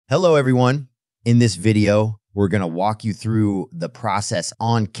Hello, everyone. In this video, we're going to walk you through the process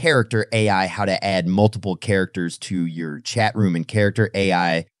on Character AI, how to add multiple characters to your chat room in Character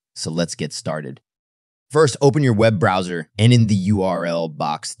AI. So let's get started. First, open your web browser and in the URL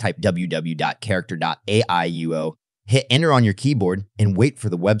box, type www.character.aiuo. Hit enter on your keyboard and wait for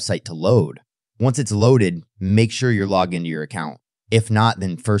the website to load. Once it's loaded, make sure you're logged into your account. If not,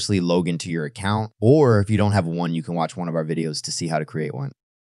 then firstly log into your account, or if you don't have one, you can watch one of our videos to see how to create one.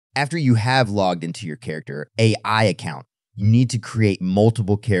 After you have logged into your Character AI account, you need to create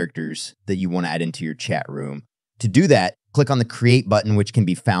multiple characters that you want to add into your chat room. To do that, click on the Create button, which can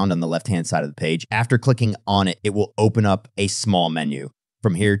be found on the left-hand side of the page. After clicking on it, it will open up a small menu.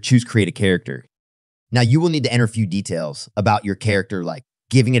 From here, choose Create a Character. Now, you will need to enter a few details about your character, like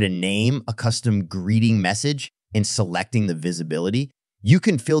giving it a name, a custom greeting message, and selecting the visibility. You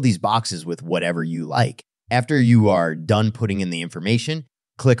can fill these boxes with whatever you like. After you are done putting in the information,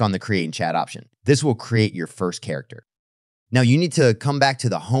 click on the Create and Chat option. This will create your first character. Now, you need to come back to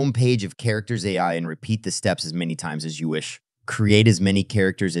the home page of Characters AI and repeat the steps as many times as you wish. Create as many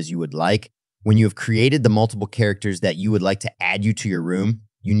characters as you would like. When you have created the multiple characters that you would like to add you to your room,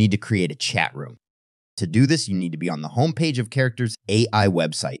 you need to create a chat room. To do this, you need to be on the home page of Characters AI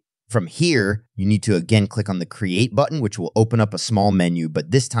website. From here, you need to again click on the Create button, which will open up a small menu, but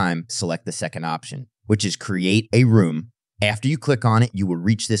this time select the second option, which is Create a Room. After you click on it, you will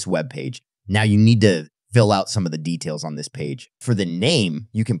reach this web page. Now you need to fill out some of the details on this page. For the name,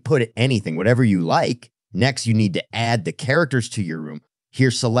 you can put anything, whatever you like. Next, you need to add the characters to your room. Here,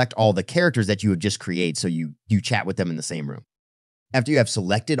 select all the characters that you have just created so you chat with them in the same room. After you have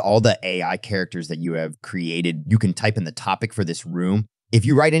selected all the AI characters that you have created, you can type in the topic for this room. If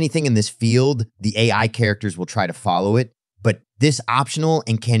you write anything in this field, the AI characters will try to follow it, but this is optional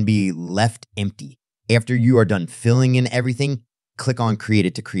and can be left empty. After you are done filling in everything, click on Create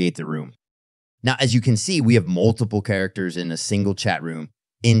It to create the room. Now, as you can see, we have multiple characters in a single chat room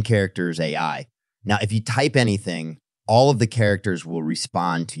in Characters AI. Now, if you type anything, all of the characters will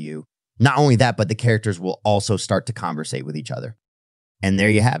respond to you. Not only that, but the characters will also start to conversate with each other. And there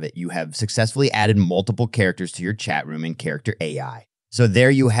you have it. You have successfully added multiple characters to your chat room in Character AI. So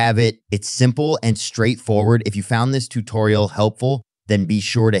there you have it. It's simple and straightforward. If you found this tutorial helpful, then be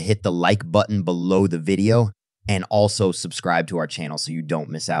sure to hit the like button below the video and also subscribe to our channel so you don't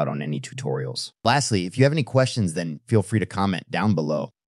miss out on any tutorials. Lastly, if you have any questions, then feel free to comment down below.